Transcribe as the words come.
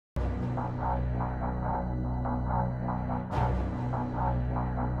My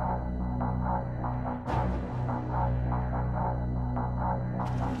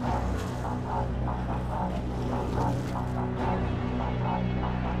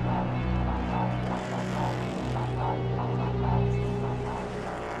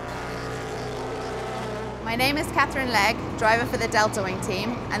name is Katherine Legge, driver for the Delta Wing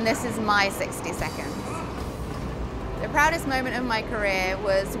team, and this is my 60 seconds. The proudest moment of my career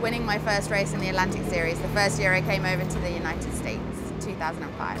was winning my first race in the Atlantic Series, the first year I came over to the United States,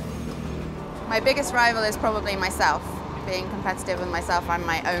 2005. My biggest rival is probably myself. Being competitive with myself, I'm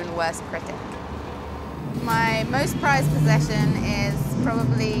my own worst critic. My most prized possession is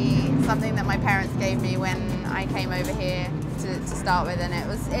probably something that my parents gave me when I came over here to start with, and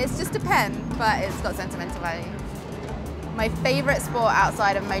it's just a pen, but it's got sentimental value. My favorite sport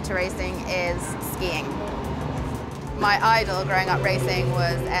outside of motor racing is skiing. My idol growing up racing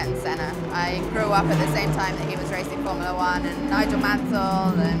was Ayrton Senna. I grew up at the same time that he was racing Formula One, and Nigel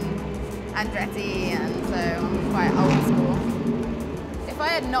Mansell and Andretti, and so I'm quite old school. If I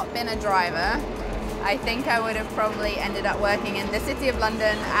had not been a driver, I think I would have probably ended up working in the City of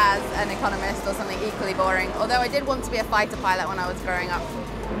London as an economist or something equally boring, although I did want to be a fighter pilot when I was growing up.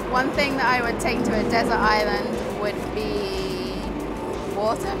 One thing that I would take to a desert island would be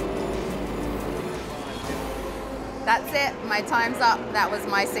water. That's it, my time's up. That was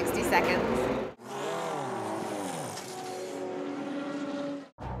my 60 seconds.